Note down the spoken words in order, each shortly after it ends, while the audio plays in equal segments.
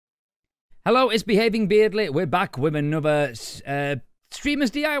Hello, it's Behaving Beardly. We're back with another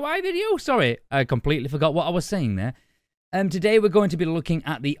Streamers DIY video. Sorry, I completely forgot what I was saying there. Today we're going to be looking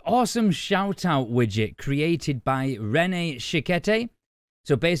at the awesome Shout Out widget created by Rene Chiquete.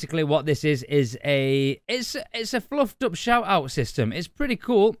 So basically what this is it's a fluffed up shout out system. It's pretty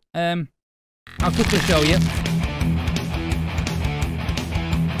cool. I'll quickly show you.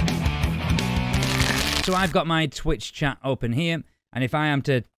 So I've got my Twitch chat open here, and if I am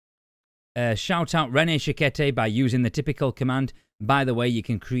to shout out Rene Chiquete by using the typical command. By the way, you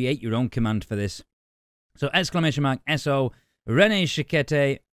can create your own command for this. So exclamation mark SO Rene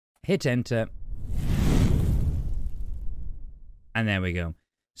Chiquete, hit enter, and there we go.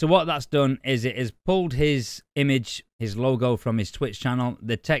 So what that's done is it has pulled his image, his logo from his Twitch channel,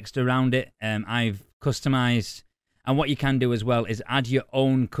 the text around it. I've customized, and what you can do as well is add your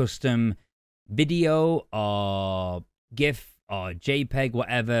own custom video or GIF or JPEG,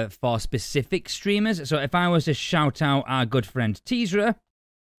 whatever, for specific streamers. So if I was to shout out our good friend Teasra,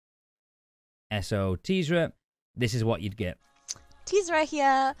 S-O Teasra, this is what you'd get. Teasra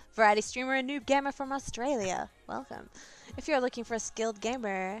here, variety streamer and noob gamer from Australia. Welcome. If you're looking for a skilled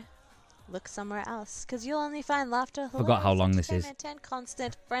gamer, look somewhere else, because you'll only find laughter, forgot how long this is, and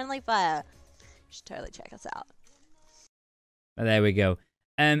constant friendly fire. You should totally check us out. There we go.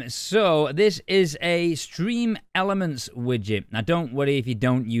 So this is a Stream Elements widget. Now don't worry if you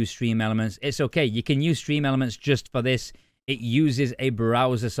don't use Stream Elements. It's okay. You can use Stream Elements just for this. It uses a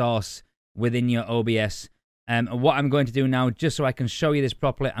browser source within your OBS. What I'm going to do now, just so I can show you this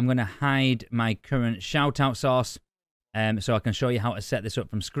properly, I'm going to hide my current shoutout source so I can show you how to set this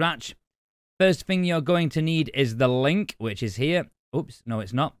up from scratch. First thing you're going to need is the link, which is here. Oops, no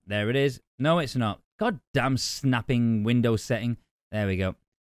it's not. There it is. No it's not. God damn snapping Windows setting. There we go.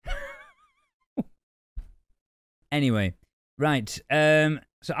 Anyway, right,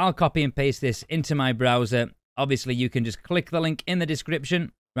 so I'll copy and paste this into my browser. Obviously, you can just click the link in the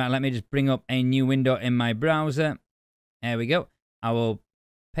description. Right, let me just bring up a new window in my browser. There we go. I will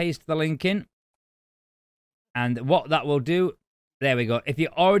paste the link in. And what that will do, there we go. If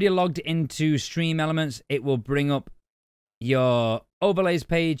you're already logged into Stream Elements, it will bring up your overlays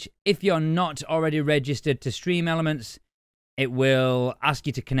page. If you're not already registered to Stream Elements, it will ask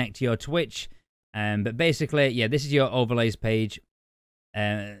you to connect to your Twitch. But basically, yeah, this is your overlays page.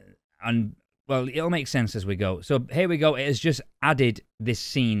 And, well, it'll make sense as we go. So here we go. It has just added this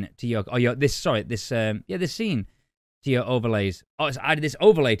scene to your, this scene to your overlays. Oh, it's added this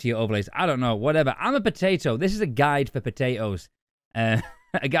overlay to your overlays. I don't know, whatever. I'm a potato. This is a guide for potatoes. A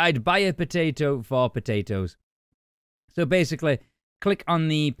guide by a potato for potatoes. So basically, click on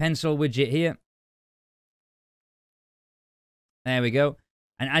the pencil widget here. There we go.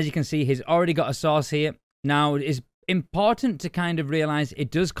 And as you can see, he's already got a source here. Now, it's important to kind of realize it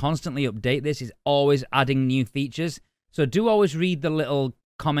does constantly update this. It's always adding new features. So do always read the little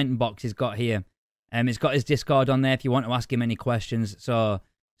comment box he's got here. It's got his Discord on there if you want to ask him any questions. So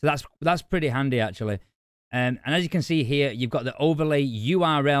that's pretty handy, actually. And as you can see here, you've got the overlay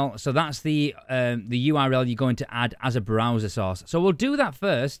URL. So that's the URL you're going to add as a browser source. So we'll do that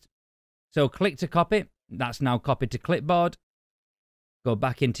first. So click to copy. That's now copied to clipboard. Go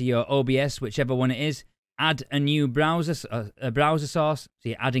back into your OBS, whichever one it is. Add a new browser source. So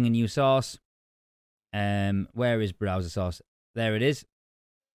you're adding a new source. Where is browser source? There it is.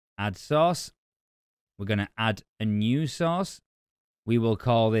 Add source. We're going to add a new source. We will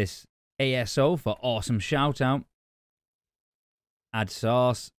call this ASO for awesome shout out. Add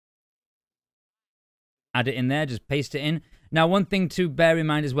source. Add it in there. Just paste it in. Now, one thing to bear in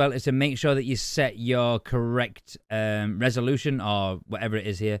mind as well is to make sure that you set your correct resolution or whatever it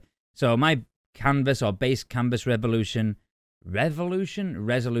is here. So my canvas or base canvas resolution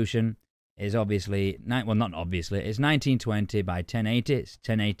is obviously, well, not obviously, it's 1920 by 1080. It's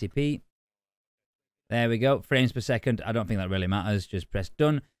 1080p. There we go. Frames per second. I don't think that really matters. Just press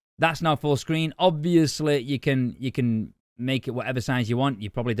done. That's now full screen. Obviously, you can make it whatever size you want. You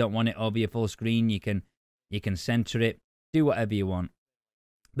probably don't want it over your full screen. You can center it. Do whatever you want,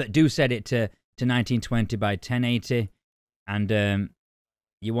 but do set it to 1920 by 1080, and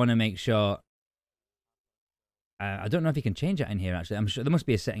you want to make sure. I don't know if you can change that in here. Actually, I'm sure there must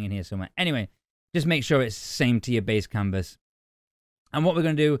be a setting in here somewhere. Anyway, just make sure it's same to your base canvas. And what we're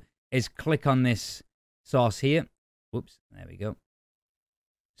going to do is click on this source here. Whoops, there we go.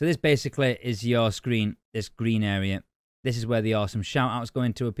 So this basically is your screen. This green area. This is where the awesome shout out is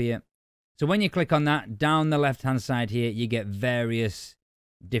going to appear. So when you click on that, down the left-hand side here, you get various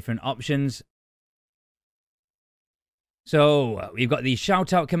different options. So we've got the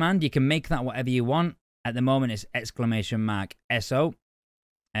shout-out command. You can make that whatever you want. At the moment, it's exclamation mark SO.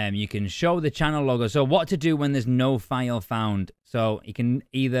 You can show the channel logo. So what to do when there's no file found. So you can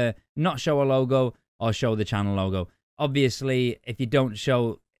either not show a logo or show the channel logo. Obviously, if you don't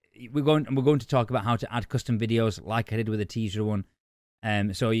show, we're going to talk about how to add custom videos like I did with the teaser one.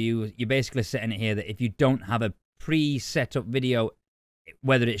 So you're basically setting it here that if you don't have a pre-set up video,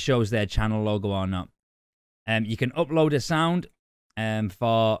 whether it shows their channel logo or not. You can upload a sound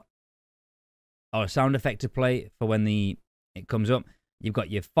or a sound effect to play for when it comes up. You've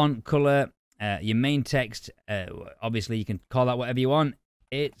got your font color, your main text. Obviously, you can call that whatever you want.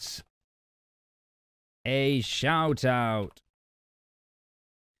 It's a shout out.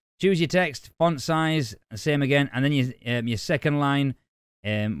 Choose your text, font size, same again, and then your second line,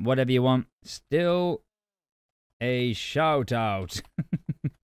 whatever you want. Still a shout out.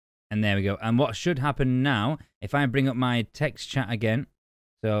 And there we go. And what should happen now, if I bring up my text chat again,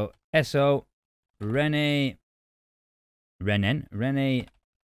 so SO Rene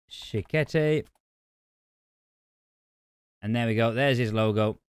Chiquete. And there we go. There's his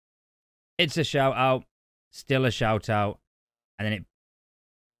logo. It's a shout out. Still a shout out. And then it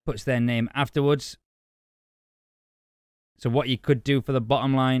puts their name afterwards. So what you could do for the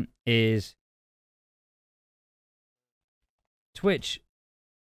bottom line is twitch.tv/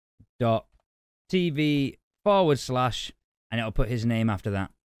 and it'll put his name after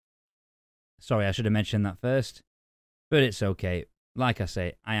that. Sorry, I should have mentioned that first. But it's okay. Like I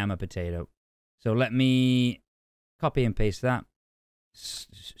say, I am a potato. So let me copy and paste that.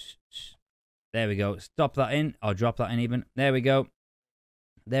 There we go. Stop that in, or drop that in even. There we go.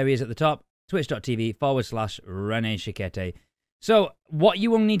 There he is at the top. Twitch.tv/ Rene Chiquete. So what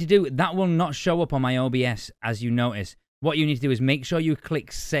you will need to do, that will not show up on my OBS as you notice. What you need to do is make sure you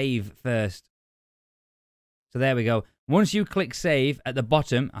click save first. So there we go. Once you click save at the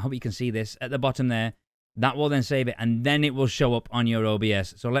bottom, I hope you can see this, at the bottom there, that will then save it, and then it will show up on your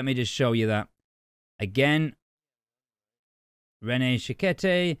OBS. So let me just show you that. Again, Rene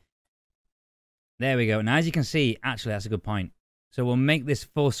Chiquete. There we go. Now, as you can see, actually, that's a good point. So we'll make this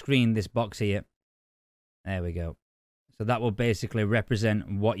full screen, this box here. There we go. So that will basically represent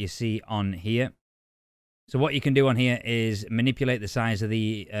what you see on here. So what you can do on here is manipulate the size of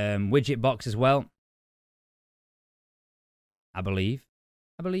the widget box as well. I believe.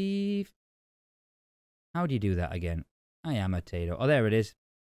 How do you do that again? I am a potato. Oh, there it is.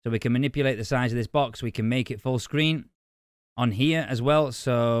 So we can manipulate the size of this box. We can make it full screen on here as well.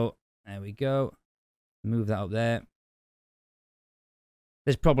 So there we go. Move that up there.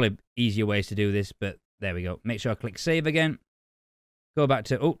 There's probably easier ways to do this, but there we go. Make sure I click save again. Go back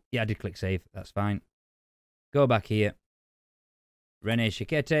to, oh, yeah, I did click save. That's fine. Go back here. Rene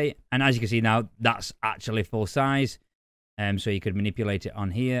Chiquete. And as you can see now, that's actually full size. So you could manipulate it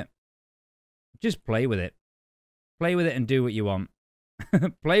on here. Just play with it. Play with it and do what you want.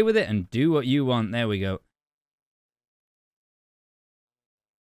 Play with it and do what you want. There we go.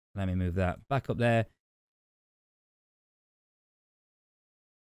 Let me move that back up there.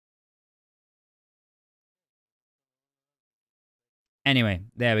 Anyway,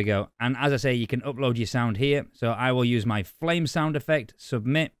 there we go. And as I say, you can upload your sound here. So I will use my flame sound effect,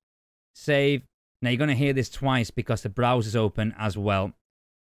 submit, save. Now you're going to hear this twice because the browser's open as well.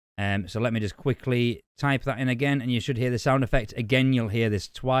 So let me just quickly type that in again, and you should hear the sound effect. Again, you'll hear this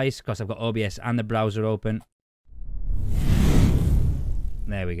twice because I've got OBS and the browser open.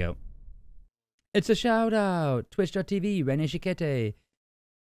 There we go. It's a shout out. Twitch.tv, Rene Chiquete.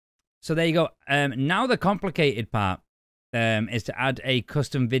 So there you go. Now the complicated part is to add a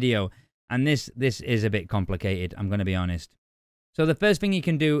custom video. And this is a bit complicated, I'm going to be honest. So the first thing you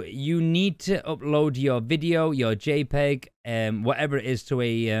can do, you need to upload your video, your JPEG, whatever it is to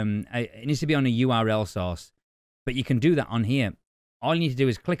it needs to be on a URL source. But you can do that on here. All you need to do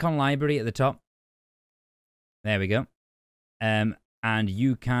is click on library at the top. There we go. And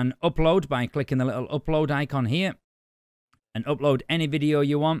you can upload by clicking the little upload icon here. And upload any video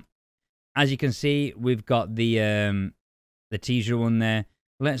you want. As you can see, we've got the teaser one there.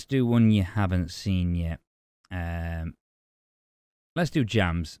 Let's do one you haven't seen yet. Let's do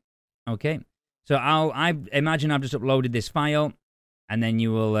jams. Okay. So I imagine I've just uploaded this file, and then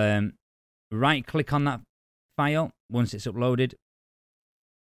you will right click on that file once it's uploaded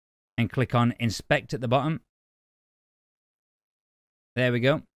and click on inspect at the bottom. There we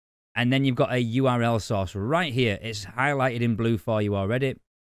go. And then you've got a URL source right here. It's highlighted in blue for you already.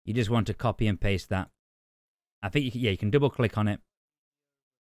 You just want to copy and paste that. I think you can, yeah, you can double click on it.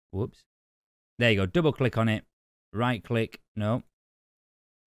 Whoops. There you go. Double click on it. Right click. No.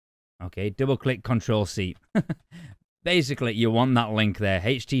 Okay. Double click Control C. Basically, you want that link there.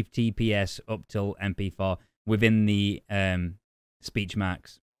 HTTPS up till MP4 within the speech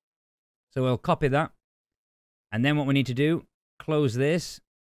marks. So we'll copy that. And then what we need to do, close this.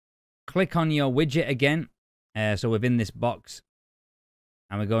 Click on your widget again. So within this box.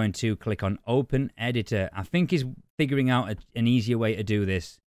 And we're going to click on Open Editor. I think he's figuring out an easier way to do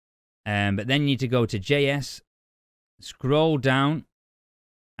this. But then you need to go to JS. Scroll down.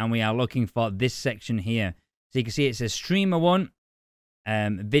 And we are looking for this section here. So you can see it says Streamer 1.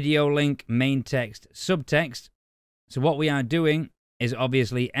 Video link, main text, subtext. So what we are doing is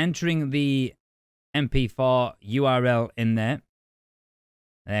obviously entering the MP4 URL in there.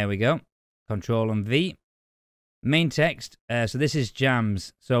 There we go. Control and V. Main text. So this is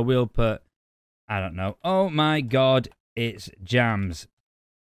jams. So we'll put, I don't know. Oh my God, it's jams.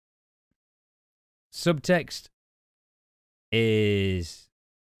 Subtext is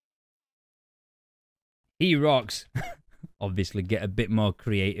he rocks. Obviously get a bit more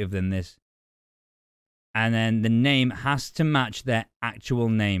creative than this. And then the name has to match their actual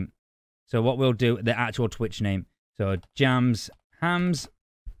name. So what we'll do, the actual Twitch name. So Jams Hams.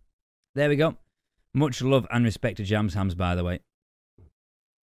 There we go. Much love and respect to Jams Hams, by the way.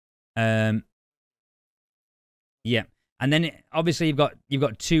 Yeah. And then obviously you've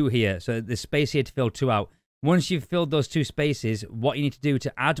got 2 here. So there's space here to fill 2 out. Once you've filled those 2 spaces, what you need to do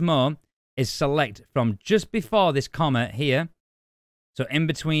to add more is select from just before this comma here. So in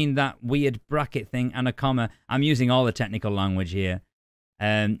between that weird bracket thing and a comma, I'm using all the technical language here.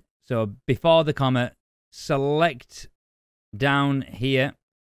 So before the comma, select down here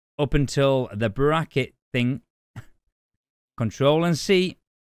up until the bracket thing. Control and C.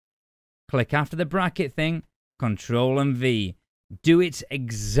 Click after the bracket thing. Control and V. Do it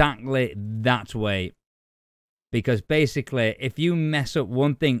exactly that way. Because basically, if you mess up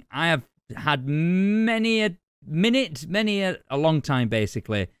one thing, I have had many a long time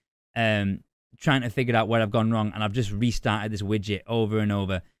basically trying to figure out where I've gone wrong, and I've just restarted this widget over and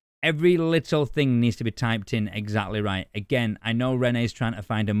over. Every little thing needs to be typed in exactly right. Again, I know Rene's trying to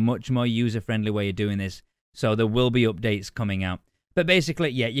find a much more user-friendly way of doing this, so there will be updates coming out. But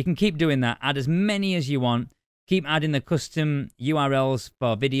basically, yeah, you can keep doing that. Add as many as you want. Keep adding the custom URLs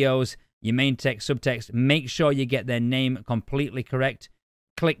for videos, your main text, subtext. Make sure you get their name completely correct.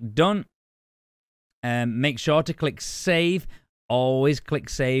 Click Done. Make sure to click Save. Always click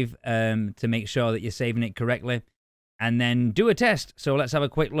Save to make sure that you're saving it correctly. And then do a test. So let's have a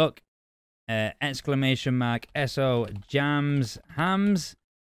quick look. Exclamation mark SO Jams Hams.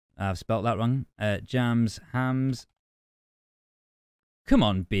 I've spelt that wrong. Jams Hams. Come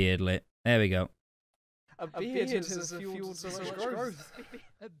on, Beardly. There we go. A beard has fueled so much growth.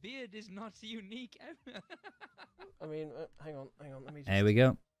 A beard is not unique. I mean, hang on. Let me just... There we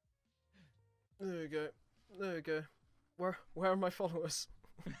go. There we go. Where are my followers?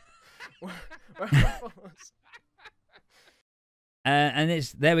 where are my followers? And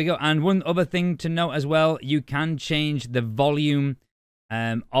it's there we go. And one other thing to note as well, you can change the volume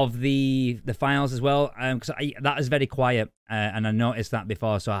of the files as well, because that is very quiet, and I noticed that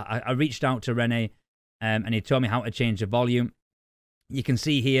before. So I reached out to Rene, and he told me how to change the volume. You can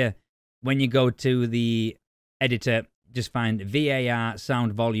see here when you go to the editor, just find VAR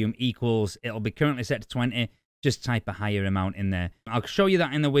sound volume equals. It'll be currently set to 20. Just type a higher amount in there. I'll show you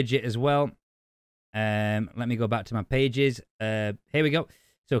that in the widget as well. Let me go back to my pages. Here we go.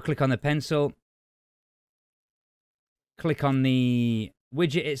 So click on the pencil. Click on the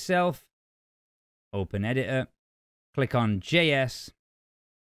widget itself. Open editor. Click on JS.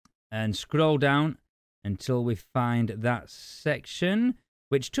 And scroll down until we find that section,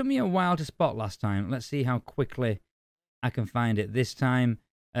 which took me a while to spot last time. Let's see how quickly I can find it this time.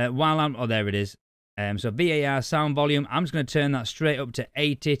 Oh, there it is. So VAR sound volume. I'm just going to turn that straight up to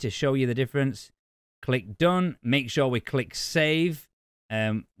 80 to show you the difference. Click Done. Make sure we click Save.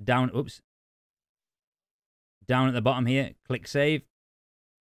 Down at the bottom here, click Save.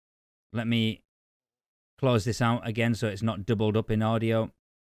 Let me close this out again so it's not doubled up in audio.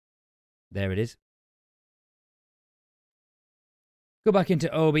 There it is. Go back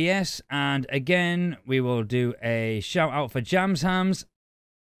into OBS, and again, we will do a shout out for Jams Hams.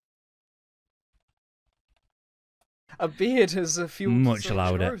 A beard has fueled much so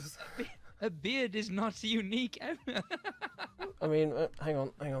louder. Growth. A beard is not unique. I mean, hang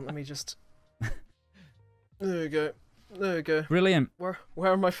on. Let me just... There we go. Brilliant. Where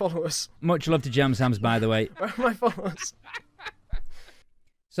are my followers? Much love to Jams Hams, by the way. Where are my followers?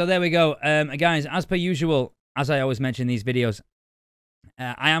 So there we go. Guys, as per usual, as I always mention in these videos,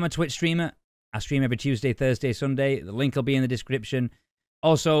 I am a Twitch streamer. I stream every Tuesday, Thursday, Sunday. The link will be in the description.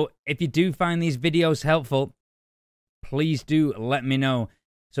 Also, if you do find these videos helpful, please do let me know.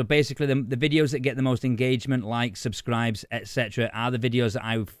 So basically, the videos that get the most engagement, likes, subscribes, etc., are the videos that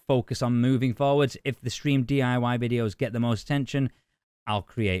I focus on moving forwards. If the stream DIY videos get the most attention, I'll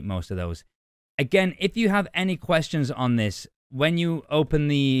create most of those. Again, if you have any questions on this, when you open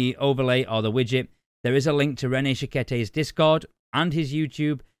the overlay or the widget, there is a link to Rene Chiquete's Discord and his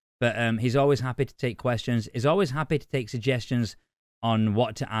YouTube. But he's always happy to take questions. He's always happy to take suggestions on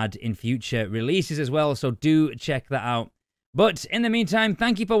what to add in future releases as well. So do check that out. But in the meantime,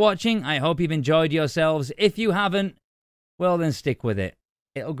 thank you for watching. I hope you've enjoyed yourselves. If you haven't, well, then stick with it.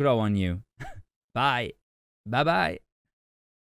 It'll grow on you. Bye. Bye-bye.